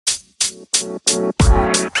Hey,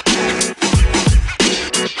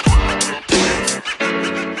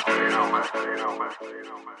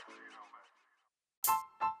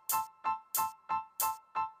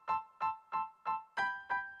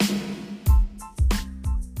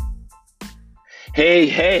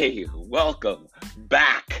 welcome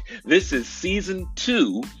back. This is season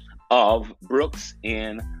 2 of Brooks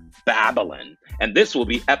in Babylon, and this will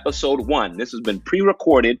be episode 1. This has been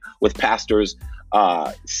pre-recorded with pastors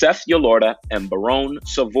Seth Yolorda and Barone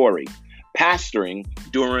Savori, pastoring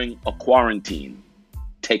during a quarantine.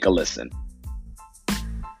 Take a listen.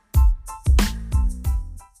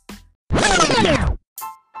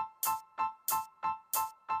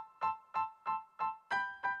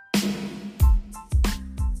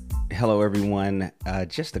 Hello, everyone.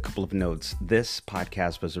 Just a couple of notes. This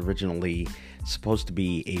podcast was originally supposed to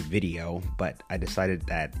be a video, but I decided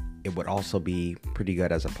that it would also be pretty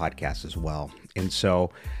good as a podcast as well. And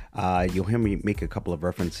so you'll hear me make a couple of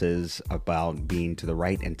references about being to the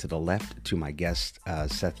right and to the left to my guests,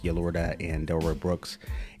 Seth Yolorda and Delroy Brooks.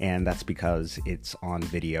 And that's because it's on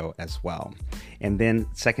video as well. And then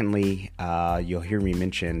secondly, you'll hear me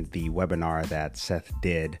mention the webinar that Seth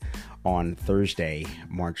did on Thursday,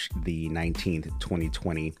 March the 19th,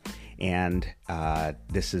 2020. And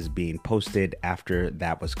this is being posted after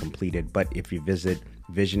that was completed. But if you visit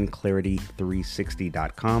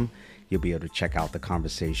visionclarity360.com, you'll be able to check out the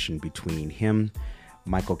conversation between him,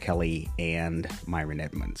 Michael Kelly, and Myron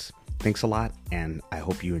Edmonds. Thanks a lot, and I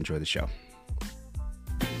hope you enjoy the show.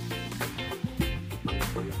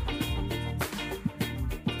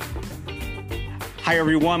 Hi,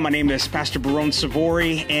 everyone. My name is Pastor Barone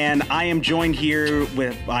Savori, and I am joined here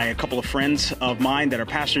by a couple of friends of mine that are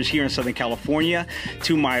pastors here in Southern California.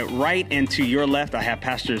 To my right and to your left, I have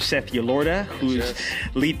Pastor Seth Yolorda, who's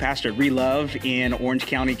lead pastor at Relove in Orange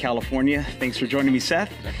County, California. Thanks for joining me,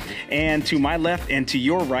 Seth. And to my left and to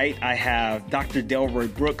your right, I have Dr.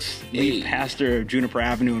 Delroy Brooks, lead pastor of Juniper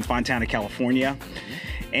Avenue in Fontana, California.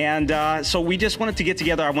 And so we just wanted to get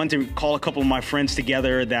together. I wanted to call a couple of my friends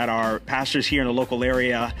together that are pastors here in the local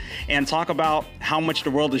area and talk about how much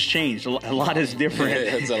the world has changed. A lot is different.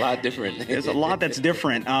 It's a lot different. There's a lot that's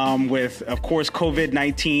different with, of course,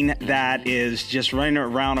 COVID-19 that is just running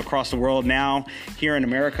around across the world now. Here in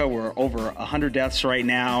America, we're over 100 deaths right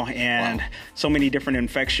now and so many different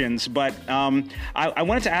infections. But I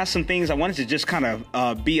wanted to ask some things. I wanted to just kind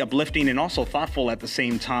of be uplifting and also thoughtful at the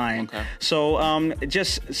same time. Okay. So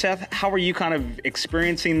Seth, how are you kind of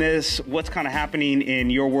experiencing this? What's kind of happening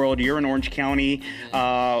in your world? You're in Orange County.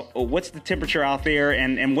 What's the temperature out there?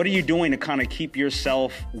 And what are you doing to kind of keep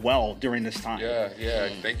yourself well during this time? Yeah.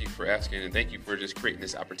 Thank you for asking, and thank you for just creating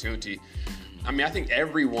this opportunity. I mean, I think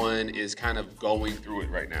everyone is kind of going through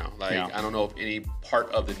it right now. I don't know if any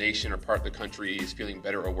part of the nation or part of the country is feeling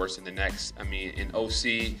better or worse than the next. I mean, in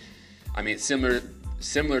OC, it's similar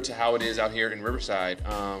to how it is out here in Riverside.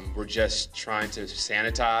 We're just trying to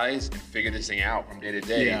sanitize and figure this thing out from day to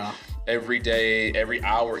day. Yeah. Every day, every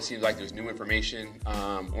hour, it seems like there's new information.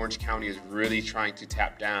 Orange County is really trying to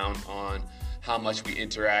tap down on how much we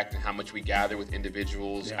interact and how much we gather with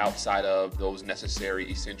individuals outside of those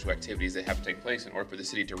necessary essential activities that have to take place in order for the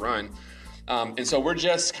city to run. And so we're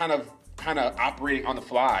just kind of operating on the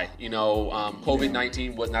fly.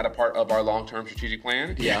 COVID-19 was not a part of our long-term strategic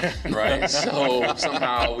plan. Yeah. Right. So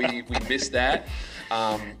somehow we missed that.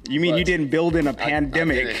 You mean you didn't build in a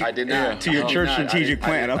pandemic I did not. To your church strategic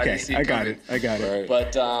plan? Okay, I got it. Right.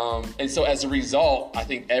 But, and so as a result, I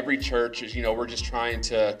think every church is, we're just trying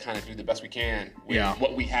to kind of do the best we can with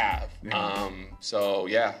what we have. I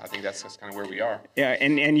think that's kind of where we are. Yeah,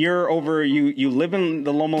 and you're over, you live in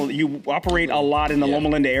the Loma, you operate a lot in the Loma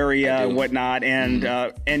Linda area and whatnot, and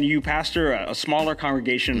and you pastor a smaller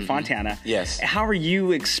congregation in Fontana. Yes. How are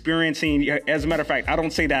you experiencing, as a matter of fact, I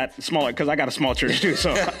don't say that smaller because I got a small church too,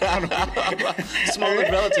 so. Small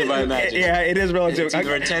is relative, I imagine. Yeah, it is relative. It's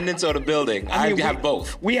either attendance or the building. I have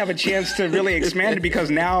both. We have a chance to really expand it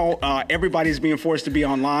because now everybody's being forced to be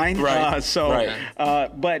online. Right.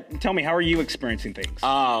 But tell me, how are you experiencing things?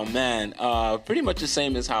 Oh man, pretty much the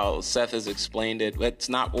same as how Seth has explained it.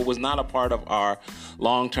 It was not a part of our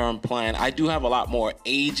long-term plan. I do have a lot more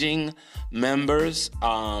aging members,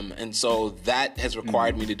 and so that has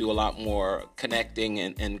required me to do a lot more connecting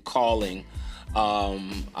and calling.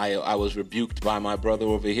 I was rebuked by my brother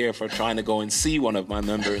over here for trying to go and see one of my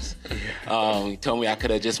members. He told me I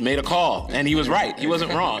could have just made a call, and he was right. He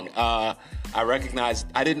wasn't wrong. I recognized,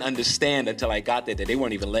 I didn't understand until I got there that they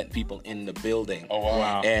weren't even letting people in the building. Oh,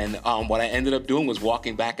 wow. And what I ended up doing was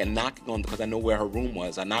walking back and knocking on, because I know where her room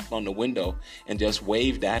was. I knocked on the window and just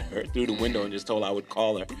waved at her through the window and just told her I would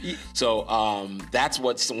call her. So that's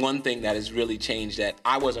what's one thing that has really changed that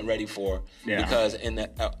I wasn't ready for, because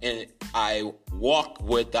I walk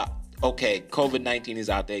with the, okay, COVID-19 is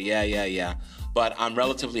out there, yeah, but I'm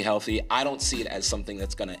relatively healthy. I don't see it as something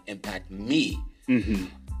that's going to impact me.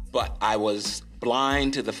 But I was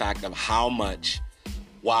blind to the fact of how much,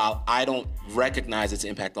 while I don't recognize its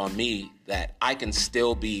impact on me, that I can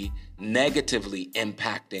still be negatively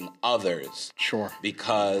impacting others. Sure.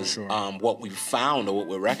 Because what we've found, or what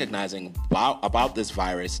we're recognizing about this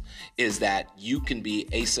virus, is that you can be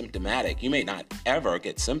asymptomatic. You may not ever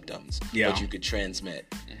get symptoms, but you could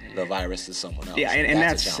transmit the virus to someone else. Yeah,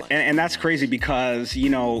 and that's crazy, because, you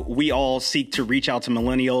know, we all seek to reach out to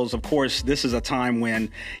millennials. Of course, this is a time when,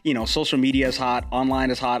 you know, social media is hot, online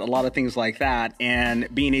is hot, a lot of things like that. And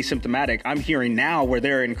being asymptomatic, I'm hearing now where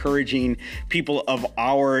they're encouraging people of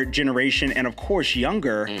our generation, and of course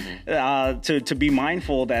younger, to be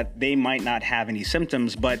mindful that they might not have any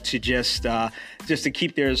symptoms, but to just to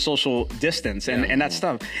keep their social distance and that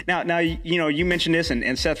stuff. Now, you know, you mentioned this,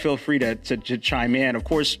 and Seth, feel free to chime in. Of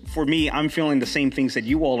course, for me, I'm feeling the same things that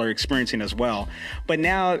you all are experiencing as well. But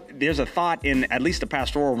now there's a thought in at least the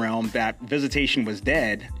pastoral realm that visitation was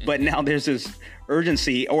dead, but now there's this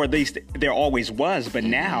urgency, or at least there always was, but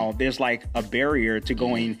now there's like a barrier to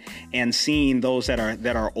going and seeing those that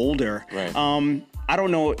are older. Right. I don't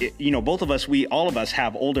know, you know, all of us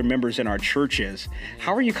have older members in our churches.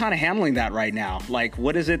 How are you kind of handling that right now? Like,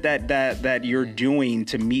 what is it that you're doing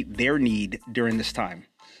to meet their need during this time?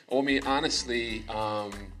 Well, I mean, honestly,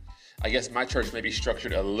 I guess my church may be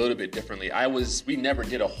structured a little bit differently. We never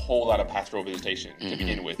did a whole lot of pastoral visitation to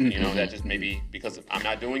begin with. You know, that just maybe because I'm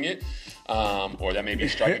not doing it, or that may be a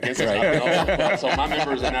strike against us. I don't know. So my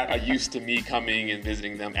members are not used to me coming and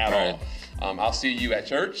visiting them at all. I'll see you at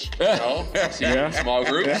church, you know, I'll see you in small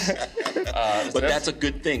groups. But that's a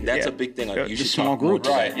good thing. That's a big thing. You should small talk groups.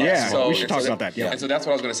 Right. Yeah. So, we should talk about that. Yeah. And so that's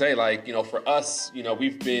what I was going to say. Like, you know, for us, you know,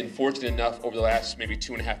 we've been fortunate enough over the last maybe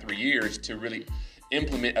 2.5, 3 years to really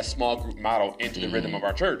implement a small group model into the rhythm of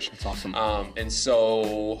our church. That's awesome. And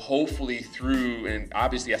so hopefully through, and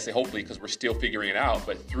obviously I say hopefully because we're still figuring it out,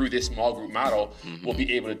 but through this small group model, we'll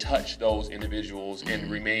be able to touch those individuals and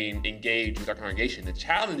remain engaged with our congregation. The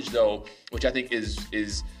challenge though, which I think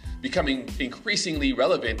is becoming increasingly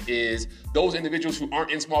relevant, is those individuals who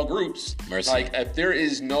aren't in small groups. Mercy. Like if there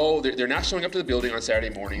is they're not showing up to the building on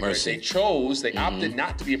Saturday morning. Mercy. They opted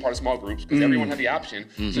not to be a part of small groups because everyone had the option.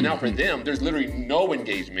 So now for them, there's literally no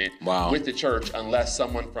engagement with the church unless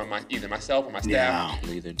someone from either myself or my staff,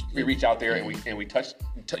 we reach out there and we touch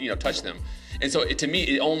them. And so to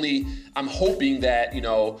me, I'm hoping that, you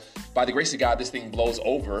know, by the grace of God, this thing blows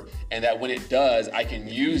over, and that when it does, I can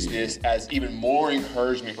use this as even more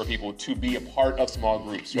encouragement for people to be a part of small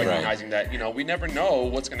groups, recognizing that, you know, we never know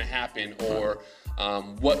what's going to happen or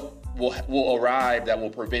what will arrive that will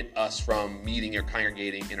prevent us from meeting or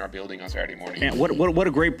congregating in our building on Saturday morning. And what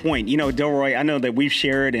a great point. You know, Delroy, I know that we've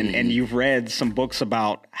shared and you've read some books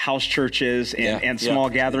about house churches and small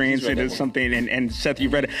gatherings. It is something, and Seth,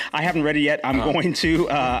 you've read it. I haven't read it yet. I'm going to.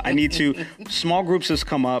 I need to. Small groups has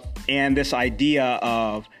come up, and this idea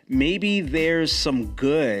of maybe there's some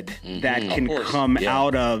good that can come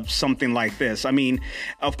out of something like this. I mean,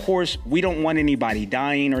 of course, we don't want anybody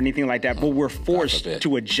dying or anything like that, but we're forced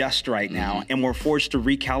to adjust right now, and we're forced to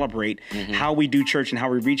recalibrate how we do church and how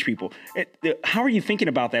we reach people. How are you thinking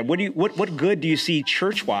about that? What good do you see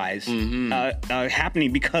church-wise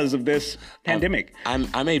happening because of this pandemic?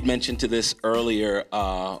 I made mention to this earlier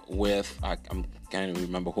I'm can't even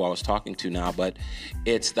remember who I was talking to now, but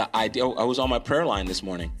it's the idea. I was on my prayer line this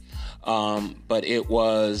morning, but it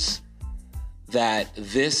was that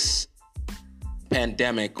this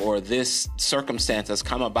pandemic or this circumstance has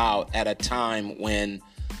come about at a time when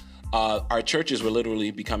our churches were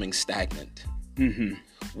literally becoming stagnant.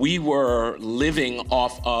 We were living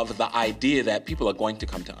off of the idea that people are going to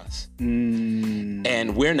come to us,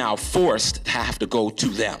 and we're now forced to have to go to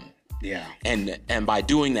them. Yeah. And by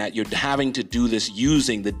doing that, you're having to do this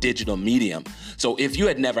using the digital medium. So if you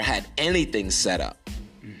had never had anything set up,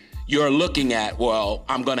 you're looking at, well,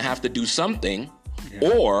 I'm going to have to do something,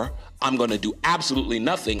 or I'm going to do absolutely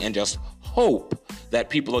nothing and just hope that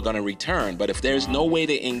people are going to return. But if there's no way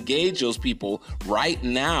to engage those people right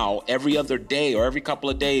now, every other day or every couple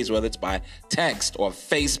of days, whether it's by text or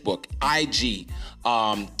Facebook, IG,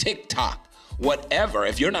 TikTok, whatever,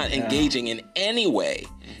 if you're not engaging in any way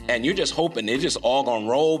and you're just hoping they're just all going to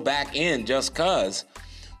roll back in just because,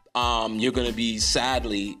 you're going to be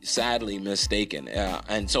sadly mistaken.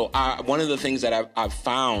 And so one of the things that I've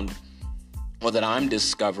found, or that I'm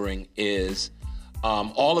discovering, is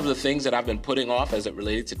all of the things that I've been putting off as it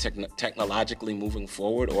related to technologically moving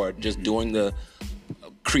forward, or just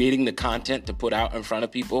creating the content to put out in front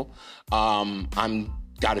of people. I'm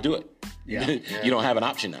got to do it. Yeah. You don't have an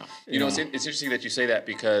option now. You know, it's interesting that you say that,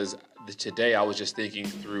 because today I was just thinking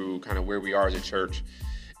through kind of where we are as a church.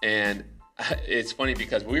 And it's funny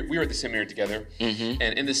because we were at the seminary together, and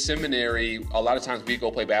in the seminary, a lot of times we go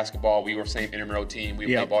play basketball. We were same intramural team. We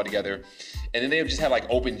would play ball together, and then they would just have like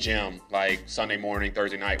open gym, like Sunday morning,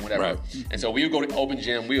 Thursday night, whatever. Right. And so we would go to open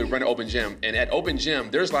gym. We would run an open gym, and at open gym,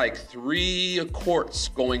 there's like 3 courts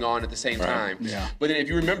going on at the same time. Yeah. But then if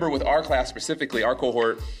you remember with our class specifically, our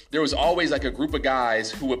cohort, there was always like a group of guys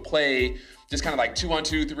who would play just kind of like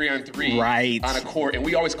 2-on-2, 3-on-3 on a court, and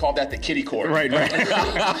we always called that the kiddie court. Right. Right.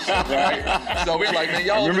 So we were like, man,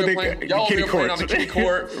 y'all over there playing on the kiddie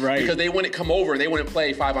court, right? Because they wouldn't come over, they wouldn't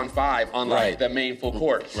play 5-on-5 on like the main full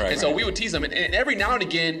court. Right. And so we would tease them, and every now and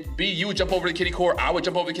again, you would jump over the kiddie court, I would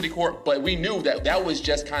jump over the kiddie court, but we knew that was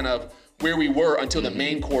just kind of where we were until the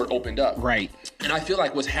main court opened up. Right. And I feel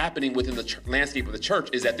like what's happening within the landscape of the church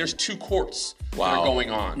is that there's 2 courts that are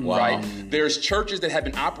going on, right? There's churches that have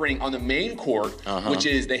been operating on the main court, which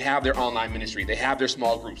is they have their online ministry, they have their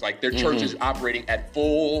small groups, like their church is operating at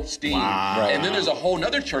full steam. And then there's a whole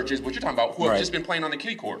nother churches, what you're talking about, who have just been playing on the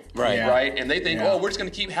kiddie court, right? And they think, oh, we're just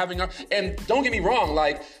gonna keep having our, and don't get me wrong,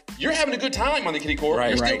 like you're having a good time on the kiddie court,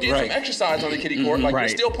 you're still getting some exercise on the kiddie court, like you're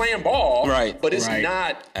still playing ball, but it's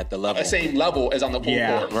not at the same level as on the full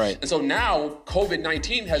court. Right. And so now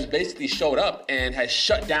COVID-19 has basically showed up and has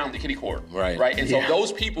shut down the kiddie court. Right. And so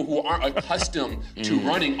those people who aren't accustomed to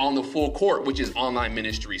running on the full court, which is online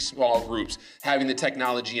ministry, small groups, having the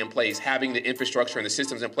technology in place, having the infrastructure and the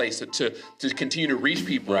systems in place to continue to reach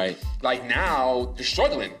people. Like now they're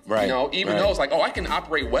struggling. You know, even though it's like, oh, I can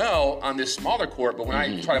operate well on this smaller court, but when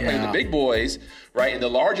I try to play with the big boys, right, and the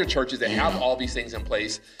larger churches that have all these things in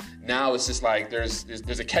place, now it's just like there's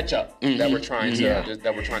a catch up that we're trying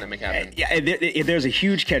to make happen. There's a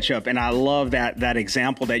huge catch up, and I love that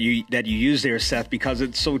example that you use there, Seth, because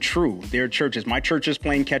it's so true. There are churches. My church is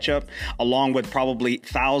playing catch up, along with probably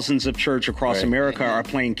thousands of churches across America are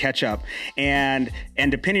playing catch up, and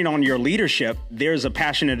depending on your leadership, there's a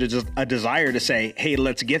passion and a desire to say, hey,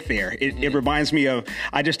 let's get there. It reminds me of,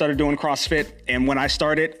 I just started doing CrossFit, and when I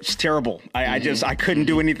started, it's terrible. I couldn't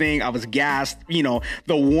do anything. I was gassed. You know,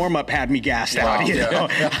 the warm up had me gassed out. You know?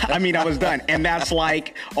 I mean, I was done. And that's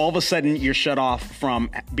like, all of a sudden you're shut off from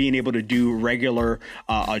being able to do regular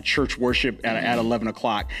church worship at 11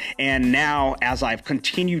 o'clock. And now, as I've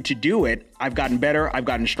continued to do it, I've gotten better. I've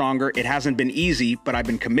gotten stronger. It hasn't been easy, but I've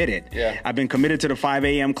been committed. I've been committed to the 5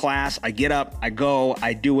 a.m. class. I get up, I go,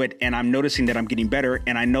 I do it, and I'm noticing that I'm getting better.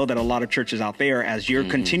 And I know that a lot of churches out there, as you're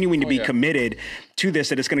continuing to be committed to this,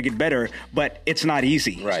 that it's going to get better, but it's not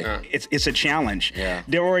easy. It's a challenge.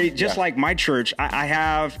 There are just like my church. I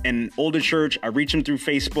have an older church. I reach them through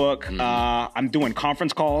Facebook. I'm doing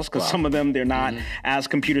conference calls because some of them, they're not as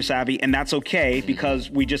computer savvy, and that's okay because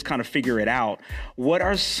we just kind of figure it out. What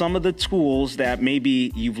are some of the tools that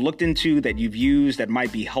maybe you've looked into, that you've used, that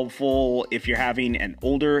might be helpful if you have an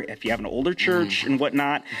older church and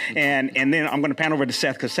whatnot? And then I'm going to pan over to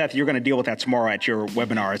Seth, because Seth, you're going to deal with that tomorrow at your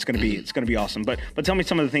webinar. It's going to be awesome. But tell me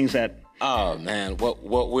some of the things that. Oh man,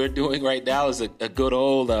 what we're doing right now is a good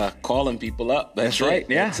old calling people up. That's right.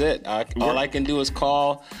 Yeah, that's it. All I can do is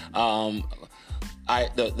call.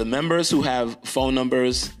 The members who have phone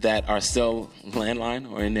numbers that are still landline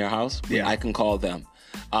or in their house, I can call them.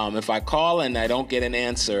 If I call and I don't get an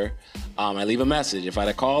answer, I leave a message. If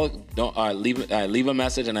I call, I leave a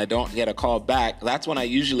message and I don't get a call back, that's when I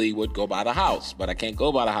usually would go by the house. But I can't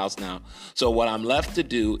go by the house now. So what I'm left to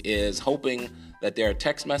do is hoping that there are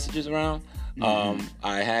text messages around.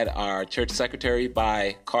 I had our church secretary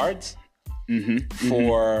buy cards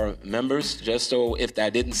for members, just so if I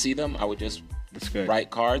didn't see them, I would just write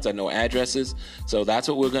cards. I know addresses. So that's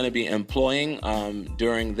what we're going to be employing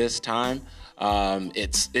during this time.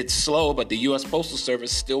 It's slow, but the U.S. Postal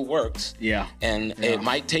Service still works. And it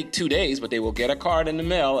might take 2 days, but they will get a card in the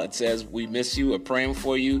mail that says, we miss you, we're praying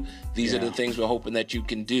for you. These are the things we're hoping that you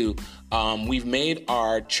can do. We've made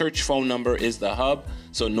our church phone number is the hub.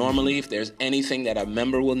 So normally if there's anything that a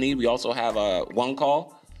member will need, we also have a one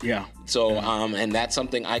call. So, and that's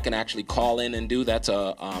something I can actually call in and do. That's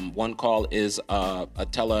one call is a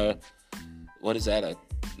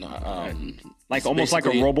like almost like a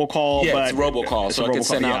robocall. Yeah, but it's a robocall. So it gets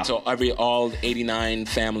sent out yeah. to all 89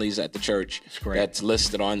 families at the church. That's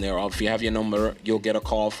listed on there. If you have your number, you'll get a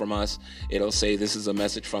call from us. It'll say this is a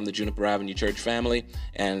message from the Juniper Avenue Church family,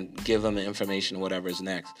 and give them the information, whatever is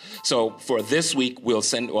next. So for this week,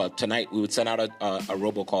 tonight we would send out a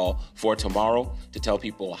robocall for tomorrow to tell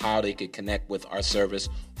people how they could connect with our service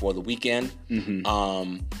for the weekend.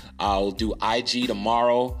 I'll do IG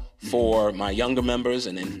tomorrow for my younger members,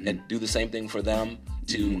 and do the same thing for them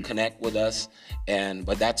to connect with us.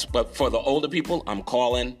 But for the older people, I'm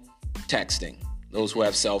calling, texting. Those who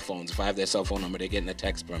have cell phones, if I have their cell phone number, they're getting a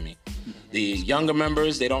text from me. The younger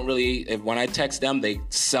members, they don't really, when I text them, they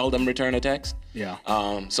seldom return a text. Yeah.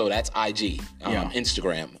 So that's IG,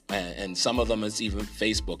 Instagram, and some of them is even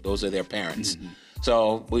Facebook. Those are their parents.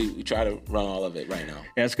 So we try to run all of it right now.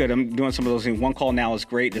 Yeah, that's good. I'm doing some of those things. One Call Now is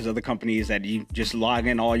great. There's other companies that you just log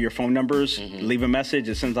in all your phone numbers, leave a message,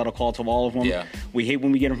 it sends out a call to all of them. Yeah. We hate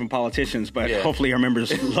when we get them from politicians, but hopefully our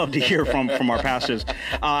members love to hear from our pastors.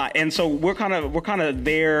 And so we're kind of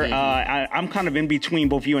there. I'm kind of in between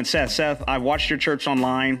both you and Seth. Seth, I watched your church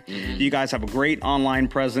online. You guys have a great online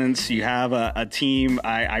presence. You have a team.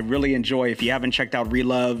 I really enjoy. If you haven't checked out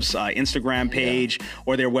Relove's Instagram page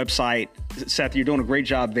or their website, Seth, you're doing a great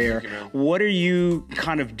job there. What are you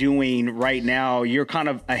kind of doing right now? You're kind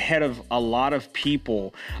of ahead of a lot of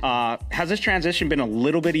people. Has this transition been a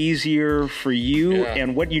little bit easier for you? Yeah.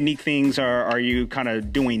 And what unique things are you kind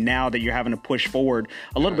of doing now that you're having to push forward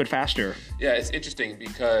a little bit faster? Yeah, it's interesting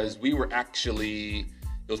because we were actually,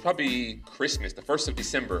 it was probably Christmas, the 1st of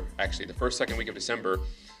December, actually, the second week of December.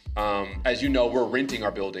 As you know, we're renting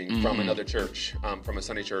our building from another church, from a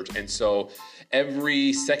Sunday church. And so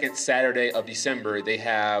every second Saturday of December, they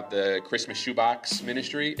have the Christmas shoebox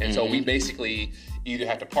ministry. And so we basically either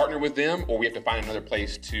have to partner with them or we have to find another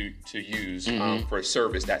place to use for a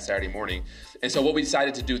service that Saturday morning. And so what we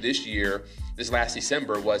decided to do this year, this last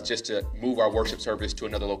December, was just to move our worship service to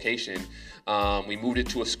another location. We moved it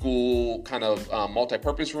to a school kind of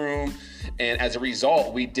multi-purpose room. And as a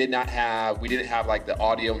result, we didn't have like the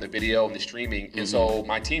audio and the video and the streaming. And so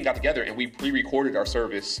my team got together and we pre-recorded our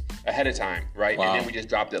service ahead of time, right? Wow. And then we just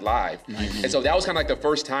dropped it live. And so that was kind of like the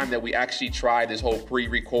first time that we actually tried this whole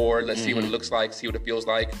pre-record. Let's see what it looks like, see what it feels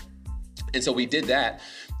like. And so we did that.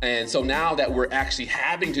 And so now that we're actually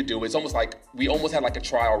having to do it, it's almost like we almost had like a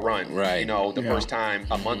trial run, right? You know, the first time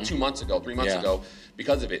a month, 2 months ago, 3 months ago,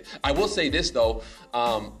 because of it. I will say this though,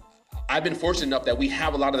 I've been fortunate enough that we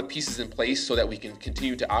have a lot of the pieces in place so that we can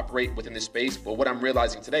continue to operate within this space. But what I'm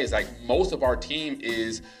realizing today is like most of our team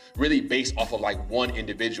is really based off of like one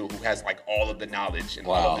individual who has like all of the knowledge and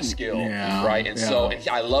all of the skill, right? And so, and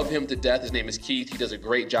I love him to death. His name is Keith. He does a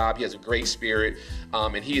great job. He has a great spirit,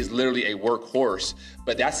 and he is literally a workhorse.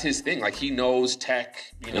 But that's his thing. Like he knows tech,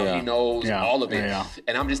 you know, he knows all of it.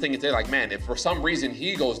 And I'm just thinking today, like, man, if for some reason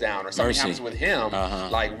he goes down or something happens with him,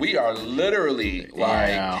 like we are literally like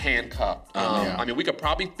handcuffed. I mean, we could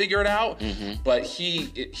probably figure it out, but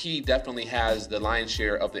he definitely has the lion's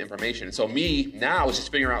share of the information. And so me now is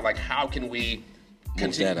just figuring out like how can we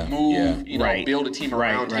continue to move, you know, build a team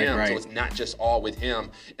around him so it's not just all with him,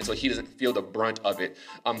 and so he doesn't feel the brunt of it.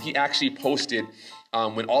 He actually posted,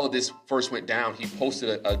 when all of this first went down, he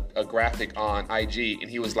posted a graphic on IG, and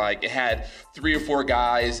he was like, it had 3 or 4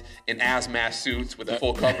 guys in hazmat suits with a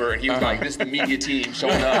full cover, and he was like, this is the media team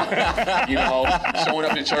showing up, you know, showing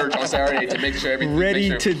up in church on Saturday to make sure everything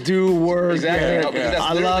ready to do work. Exactly, you know, because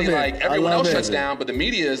that's literally like everyone else shuts down, but the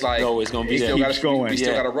media is like, it's gonna be we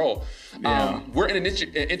still got to roll. We're in an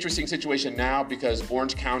interesting situation now because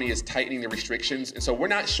Orange County is tightening the restrictions, and so we're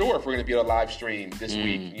not sure if we're going to be able to live stream this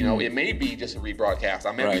week. You know, it may be just a rebroadcast.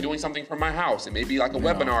 I may be doing something from my house. It may be like a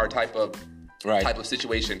webinar type of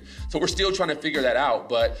situation. So we're still trying to figure that out.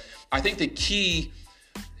 But I think the key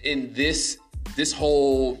in this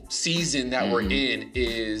whole season that we're in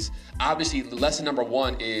is obviously lesson number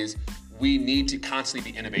 1 is we need to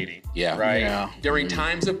constantly be innovating, right? During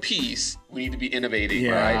times of peace, we need to be innovating,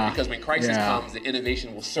 right? Because when crisis comes, the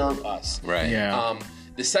innovation will serve us, right?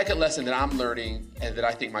 The second lesson that I'm learning and that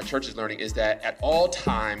I think my church is learning is that at all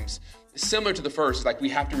times, similar to the first, like we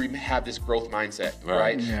have to have this growth mindset,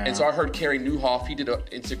 right? And so I heard Carey Nieuwhof, he did an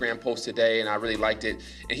Instagram post today and I really liked it.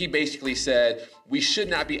 And he basically said, we should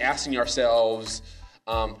not be asking ourselves,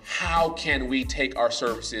 how can we take our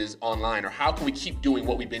services online, or how can we keep doing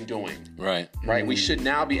what we've been doing? Right. We should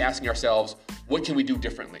now be asking ourselves, what can we do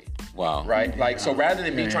differently? Wow. Right? Like, so rather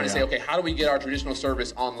than me trying to say, okay, how do we get our traditional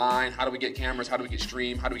service online? How do we get cameras? How do we get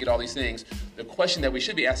stream? How do we get all these things? The question that we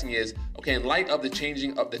should be asking is, okay, in light of the change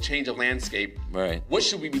of landscape, right, what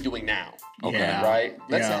should we be doing now? Okay. Right?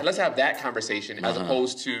 Let's have that conversation as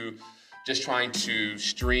opposed to just trying to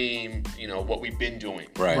stream, what we've been doing.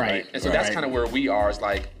 Right. And so that's kind of where we are, is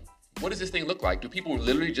like, what does this thing look like? Do people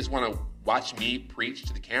literally just want to watch me preach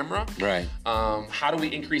to the camera? Right. How do we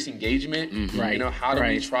increase engagement? Mm-hmm. Right. How do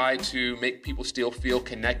we try to make people still feel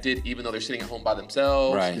connected even though they're sitting at home by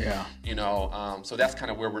themselves? Right. Yeah. So that's kind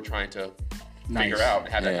of where we're trying to figure out and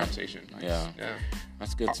have that conversation. Yeah.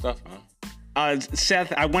 That's good stuff, man.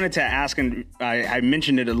 Seth, I wanted to ask, and I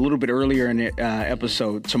mentioned it a little bit earlier in the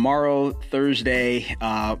episode. Tomorrow, Thursday,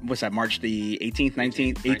 what's that, March the 18th,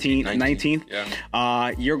 19th?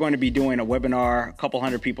 Yeah. You're going to be doing a webinar. A couple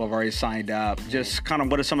hundred people have already signed up. Just kind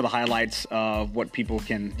of what are some of the highlights of what people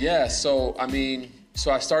can... Yeah, so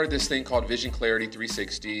I started this thing called Vision Clarity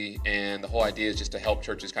 360, and the whole idea is just to help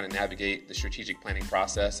churches kind of navigate the strategic planning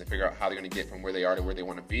process and figure out how they're going to get from where they are to where they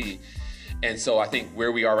want to be. And so I think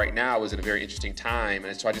where we are right now is at a very interesting time.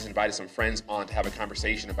 And so I just invited some friends on to have a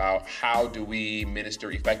conversation about how do we minister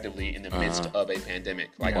effectively in the midst of a pandemic?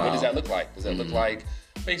 Like, what does that look like? Does that look like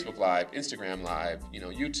Facebook Live, Instagram Live,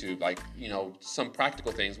 YouTube, like, some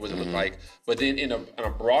practical things? What does it look like? But then on a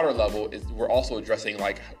broader level, we're also addressing,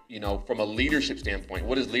 like, from a leadership standpoint,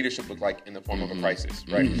 what does leadership look like in the form of a crisis,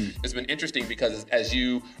 right? It's been interesting because as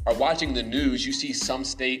you are watching the news, you see some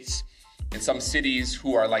states in some cities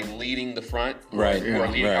who are like leading the front, who are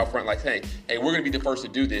leading out front, like, hey, we're going to be the first to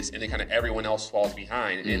do this, and then kind of everyone else falls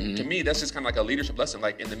behind. And to me, that's just kind of like a leadership lesson.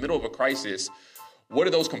 Like, in the middle of a crisis, what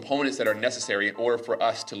are those components that are necessary in order for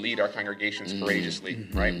us to lead our congregations courageously,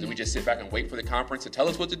 right? Do we just sit back and wait for the conference to tell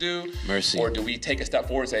us what to do? Mercy. Or do we take a step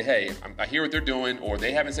forward and say, hey, I hear what they're doing, or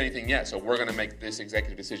they haven't said anything yet, so we're going to make this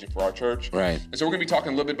executive decision for our church. Right. And so we're going to be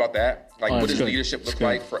talking a little bit about that. Like, what does leadership look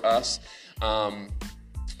like for us?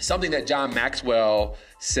 Something that John Maxwell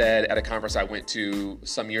said at a conference I went to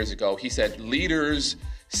some years ago, he said, leaders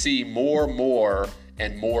see more,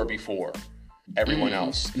 and more before everyone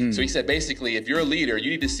else. So he said, basically, if you're a leader, you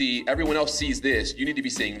need to see, everyone else sees this, you need to be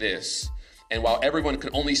seeing this. And while everyone can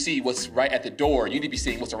only see what's right at the door, you need to be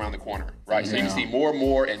seeing what's around the corner, right? So you can see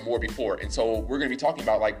more, and more before. And so we're going to be talking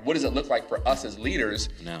about, like, what does it look like for us as leaders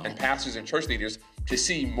and pastors and church leaders to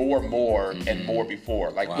see more, and more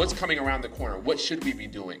before? Like, what's coming around the corner? What should we be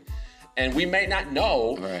doing? And we may not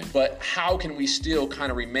know, but how can we still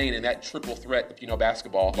kind of remain in that triple threat, if you know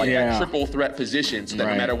basketball, like that triple threat position, so that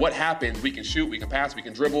no matter what happens, we can shoot, we can pass, we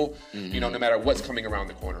can dribble, no matter what's coming around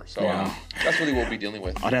the corner. So that's really what we'll be dealing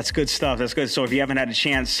with. Oh, that's good stuff. That's good. So if you haven't had a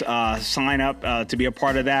chance, sign up to be a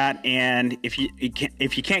part of that. And if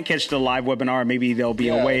you can't catch the live webinar, maybe there'll be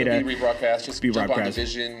a way to be rebroadcast. Just jump on to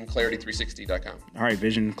visionclarity360.com. All right,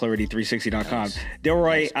 visionclarity360.com.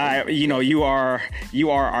 Delroy, you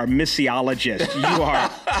are our missiologist. You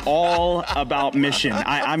are all about mission.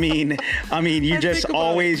 I mean, you just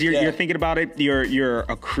always you're thinking about it. You're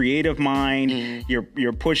a creative mind.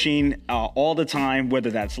 You're pushing all the time, whether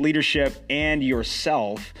that's leadership and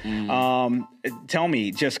yourself. Tell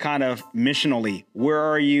me, just kind of missionally, where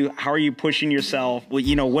are you? How are you pushing yourself? Well,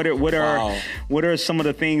 what are some of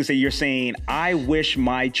the things that you're saying, I wish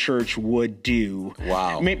my church would do?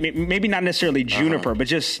 Wow. Maybe not necessarily Juniper, but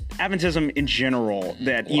just Adventism in general.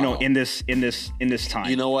 That in this time.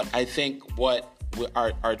 You know what? I think what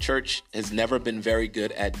our church has never been very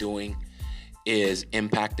good at doing is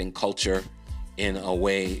impacting culture in a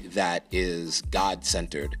way that is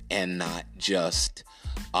God-centered and not just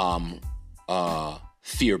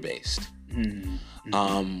fear-based.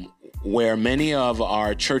 Where many of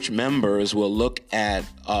our church members will look at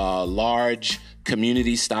large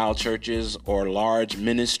community-style churches or large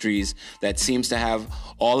ministries that seems to have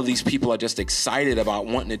all of these people are just excited about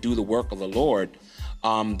wanting to do the work of the Lord.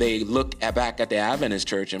 They look back at the Adventist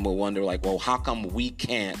church and will wonder, like, well, how come we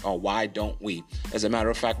can't, or why don't we? As a matter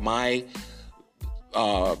of fact, my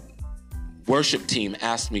worship team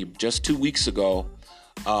asked me just 2 weeks ago,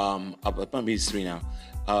 maybe it's 3 now.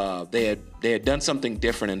 They had done something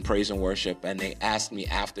different in praise and worship, and they asked me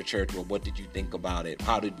after church, well, what did you think about it?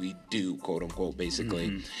 How did we do, quote unquote,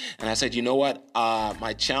 basically? And I said, you know what?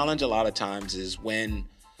 My challenge a lot of times is when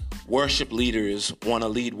worship leaders want to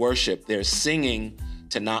lead worship, they're singing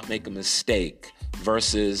to not make a mistake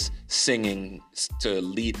versus singing to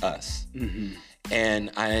lead us.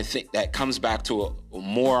 And I think that comes back to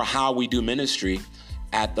more how we do ministry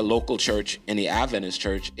at the local church and the Adventist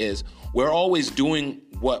church is we're always doing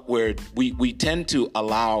what we tend to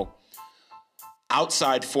allow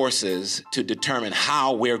outside forces to determine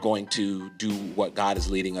how we're going to do what God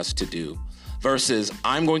is leading us to do, versus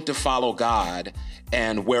I'm going to follow God,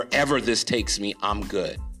 and wherever this takes me, I'm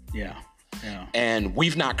good. Yeah. Yeah. And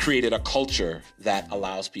we've not created a culture that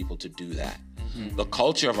allows people to do that. Mm-hmm. The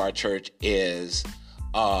culture of our church is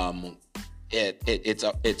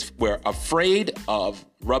we're afraid of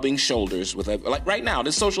rubbing shoulders with like right now.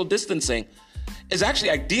 This social distancing is actually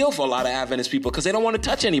ideal for a lot of Adventist people because they don't want to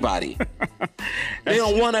touch anybody. They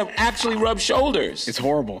don't want to actually rub shoulders. It's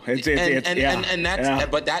horrible.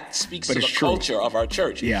 But that speaks to the culture of our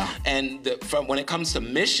church. Yeah. And when it comes to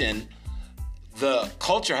mission, the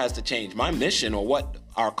culture has to change. My mission, or what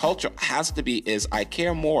our culture has to be, is I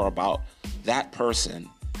care more about that person,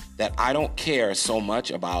 that I don't care so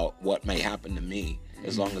much about what may happen to me,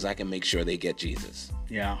 as long as I can make sure they get Jesus.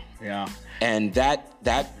 Yeah, yeah. And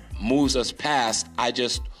that moves us past, I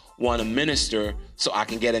just want to minister so I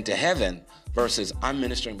can get into heaven, versus I'm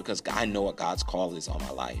ministering because I know what God's call is on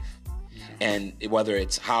my life. Yeah. And whether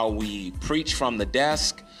it's how we preach from the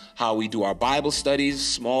desk, how we do our Bible studies,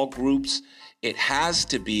 small groups, it has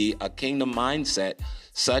to be a kingdom mindset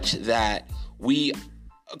such that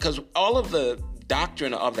because all of the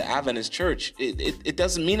doctrine of the Adventist church, it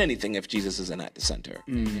doesn't mean anything if Jesus isn't at the center,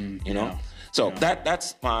 you know? Yeah. So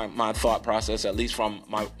that's my thought process, at least from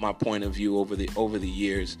my point of view over the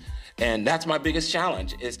years. And that's my biggest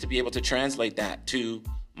challenge, is to be able to translate that to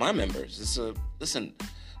my members. Listen,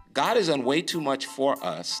 God has done way too much for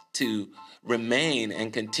us to remain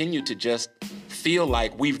and continue to just feel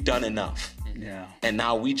like we've done enough. Yeah. And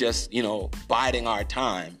now we just, biding our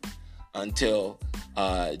time until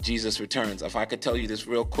Jesus returns. If I could tell you this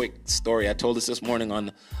real quick story, I told this morning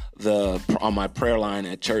on my prayer line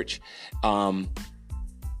at church,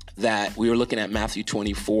 that we were looking at Matthew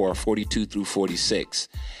 24, 42 through 46.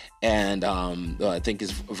 And I think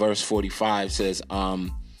it's verse 45 says,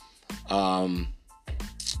 and I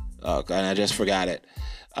just forgot it.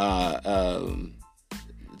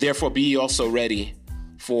 Therefore be ye also ready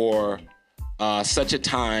for such a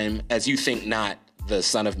time as you think not, the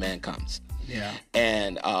Son of Man comes. Yeah.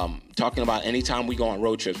 And talking about anytime we go on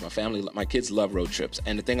road trips, my kids love road trips.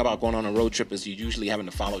 And the thing about going on a road trip is you're usually having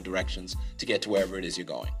to follow directions to get to wherever it is you're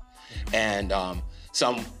going. And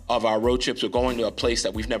some of our road trips are going to a place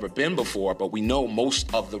that we've never been before, but we know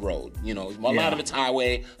most of the road. A lot of it's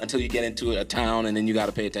highway until you get into a town, and then you got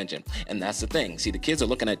to pay attention. And that's the thing. See, the kids are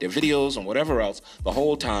looking at their videos and whatever else the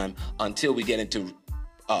whole time until we get into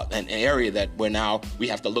an area that we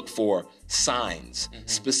have to look for signs,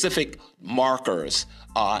 specific markers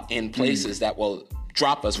in places that will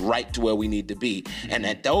drop us right to where we need to be. And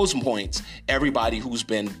at those points, everybody who's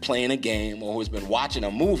been playing a game or who's been watching a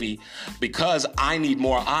movie, because I need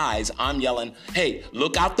more eyes, I'm yelling, hey,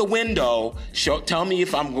 look out the window, tell me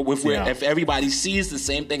if everybody sees the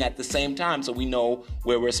same thing at the same time, so we know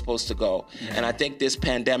where we're supposed to go. Yeah. And I think this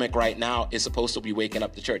pandemic right now is supposed to be waking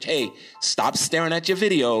up the church. Hey, stop staring at your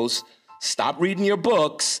videos, stop reading your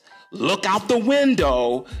books, look out the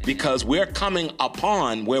window, because we're coming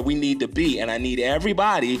upon where we need to be. And I need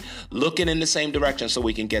everybody looking in the same direction so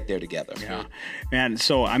we can get there together. Yeah, man.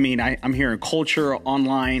 So, I'm hearing culture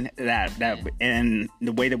online, that and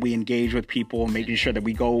the way that we engage with people, making sure that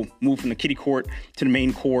we move from the kiddie court to the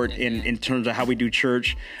main court in terms of how we do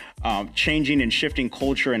church. Changing and shifting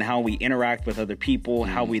culture and how we interact with other people,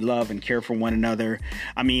 how we love and care for one another.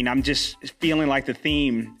 I'm just feeling like the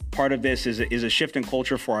theme part of this is a shift in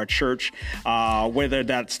culture for our church, whether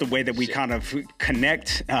that's the way that we kind of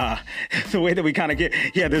connect, the way that we kind of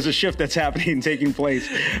there's a shift that's taking place.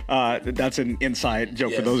 That's an inside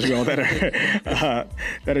joke for those of y'all that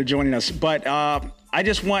are joining us. But I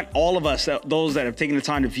just want all of us, those that have taken the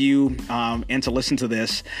time to view and to listen to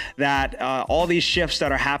this, that all these shifts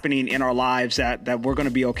that are happening in our lives, that we're going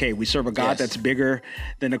to be okay. We serve a God that's bigger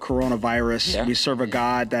than the coronavirus. Yeah. We serve a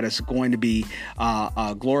God that is going to be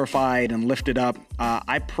glorified and lifted up.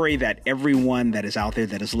 I pray that everyone that is out there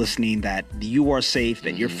that is listening, that you are safe,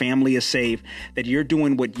 that your family is safe, that you're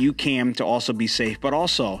doing what you can to also be safe, but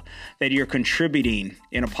also that you're contributing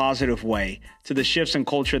in a positive way to the shifts in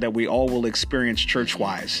culture that we all will experience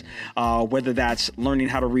church-wise, whether that's learning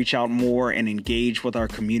how to reach out more and engage with our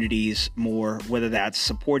communities more, whether that's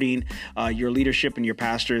supporting your leadership and your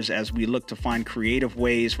pastors as we look to find creative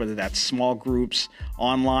ways, whether that's small groups,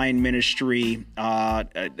 online ministry,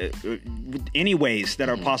 any ways that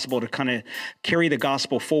are possible to kind of carry the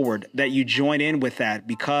gospel forward, that you join in with that,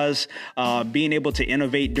 because being able to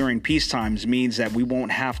innovate during peace times means that we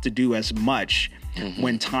won't have to do as much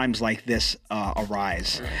when times like this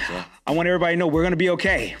arise. Right, I want everybody to know we're going going to be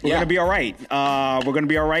okay. We're going to be all right. We're going to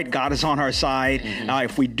be all right. God is on our side.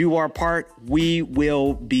 If we do our part, we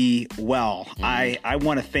will be well. I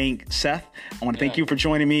want to thank Seth. I want to thank you for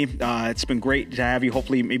joining me. It's been great to have you.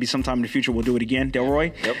 Hopefully, maybe sometime in the future, we'll do it again.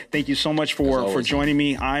 Delroy, thank you so much for joining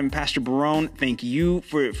me. I'm Pastor Barone. Thank you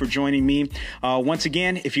for joining me. Once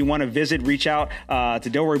again, if you want to visit, reach out to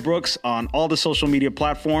Delroy Brooks on all the social media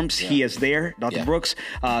platforms. He is there, Dr. Brooks.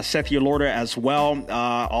 Seth Yolorda as well.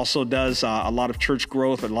 Also does a lot of church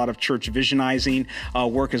growth, a lot of church visionizing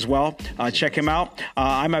work as well. Check him out.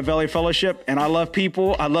 I'm at Valley Fellowship, and I love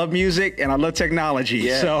people, I love music, and I love technology.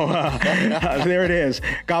 So there it is.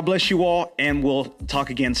 God bless you all, and we'll talk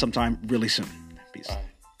again sometime really soon. Peace. Bye.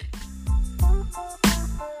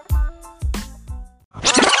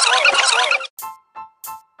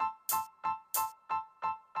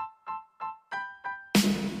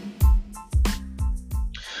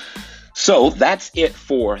 So that's it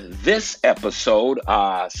for this episode.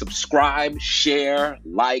 Subscribe, share,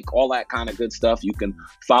 like, all that kind of good stuff. You can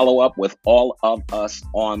follow up with all of us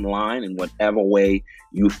online in whatever way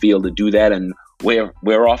you feel to do that. And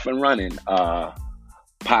we're off and running,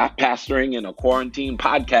 pastoring in a quarantine,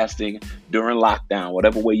 podcasting during lockdown,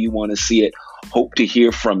 whatever way you want to see it. Hope to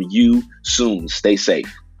hear from you soon. Stay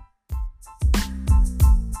safe.